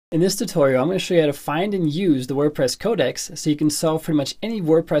In this tutorial, I'm going to show you how to find and use the WordPress Codex so you can solve pretty much any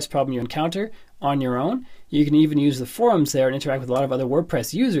WordPress problem you encounter on your own. You can even use the forums there and interact with a lot of other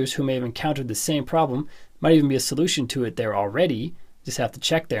WordPress users who may have encountered the same problem. Might even be a solution to it there already. Just have to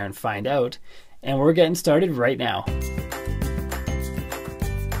check there and find out. And we're getting started right now.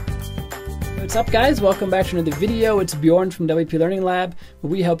 What's up, guys? Welcome back to another video. It's Bjorn from WPLearningLab,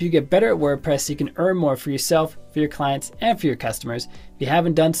 where we help you get better at WordPress so you can earn more for yourself, for your clients, and for your customers. If you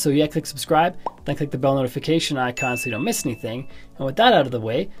haven't done so yet, click subscribe, then click the bell notification icon so you don't miss anything. And with that out of the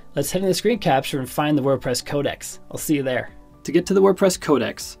way, let's head into the screen capture and find the WordPress Codex. I'll see you there. To get to the WordPress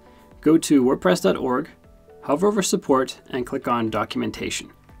Codex, go to wordpress.org, hover over support, and click on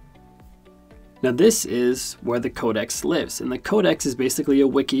documentation. Now this is where the Codex lives, and the Codex is basically a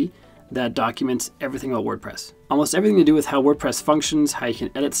wiki that documents everything about WordPress. Almost everything to do with how WordPress functions, how you can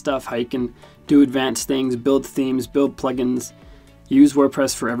edit stuff, how you can do advanced things, build themes, build plugins, use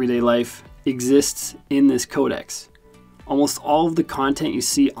WordPress for everyday life exists in this codex. Almost all of the content you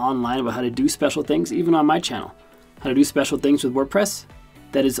see online about how to do special things, even on my channel, how to do special things with WordPress,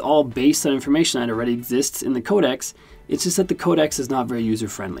 that is all based on information that already exists in the codex. It's just that the codex is not very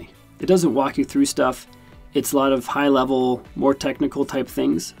user-friendly. It doesn't walk you through stuff. It's a lot of high level, more technical type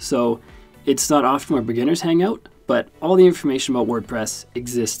things. So it's not often where beginners hang out, but all the information about WordPress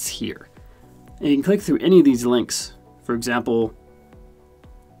exists here. And you can click through any of these links. For example,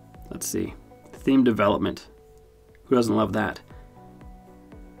 let's see, theme development. Who doesn't love that?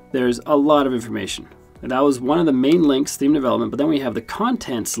 There's a lot of information. And that was one of the main links, theme development, but then we have the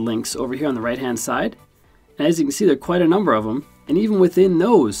contents links over here on the right-hand side. And as you can see, there are quite a number of them. And even within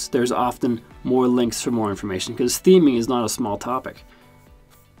those, there's often more links for more information because theming is not a small topic.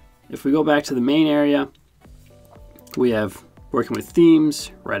 If we go back to the main area, we have working with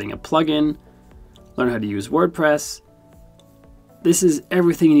themes, writing a plugin, learn how to use WordPress. This is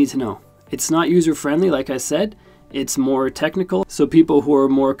everything you need to know. It's not user-friendly, like I said. It's more technical. So people who are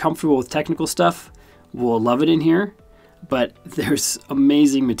more comfortable with technical stuff will love it in here, but there's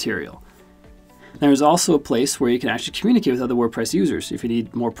amazing material. There's also a place where you can actually communicate with other WordPress users if you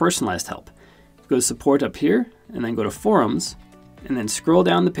need more personalized help. Go to support up here and then go to forums and then scroll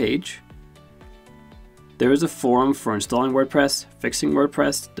down the page. There is a forum for installing WordPress, fixing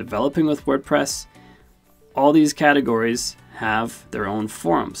WordPress, developing with WordPress. All these categories have their own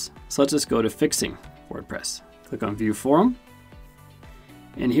forums. So let's just go to fixing WordPress. Click on view forum.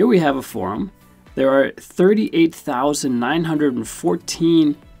 And here we have a forum. There are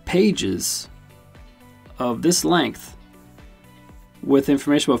 38,914 pages of this length with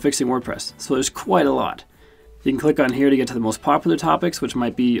information about fixing WordPress. So there's quite a lot. You can click on here to get to the most popular topics, which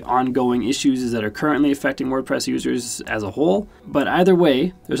might be ongoing issues that are currently affecting WordPress users as a whole. But either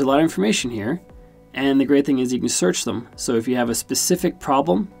way, there's a lot of information here. And the great thing is you can search them. So if you have a specific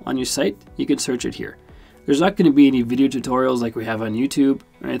problem on your site, you can search it here. There's not going to be any video tutorials like we have on YouTube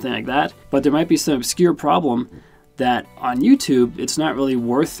or anything like that, but there might be some obscure problem that on YouTube, it's not really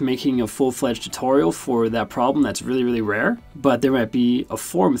worth making a full-fledged tutorial for that problem that's really, really rare, but there might be a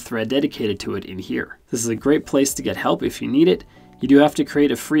forum thread dedicated to it in here. This is a great place to get help if you need it. You do have to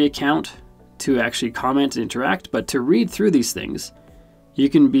create a free account to actually comment and interact, but to read through these things, you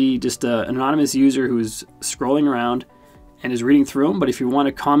can be just an anonymous user who's scrolling around and is reading through them, but if you want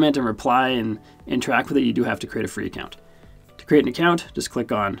to comment and reply and interact with it, you do have to create a free account. To create an account, just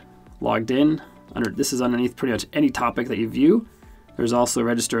click on logged in. This is underneath pretty much any topic that you view. There's also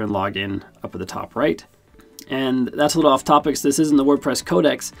register and log in up at the top right. And that's a little off topic. So this isn't the WordPress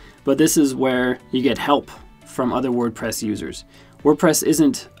Codex, but this is where you get help from other WordPress users. WordPress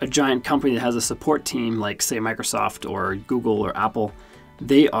isn't a giant company that has a support team like, say, Microsoft or Google or Apple.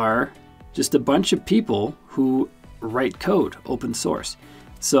 They are just a bunch of people who write code, open source.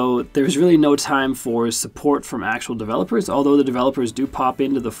 So there's really no time for support from actual developers, although the developers do pop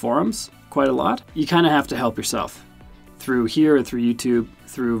into the forums quite a lot. You kind of have to help yourself through here, through YouTube,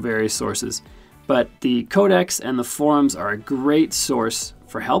 through various sources. But the Codex and the forums are a great source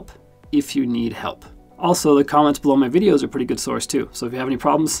for help if you need help. Also, the comments below my videos are a pretty good source too. So if you have any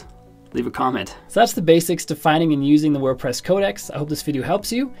problems, leave a comment. So that's the basics to finding and using the WordPress Codex. I hope this video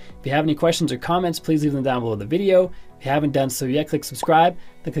helps you. If you have any questions or comments, please leave them down below the video. If you haven't done so yet, click subscribe,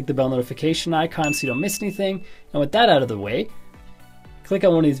 then click the bell notification icon so you don't miss anything. And with that out of the way, click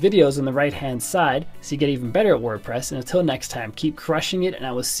on one of these videos on the right-hand side so you get even better at WordPress. And until next time, keep crushing it, and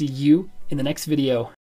I will see you in the next video.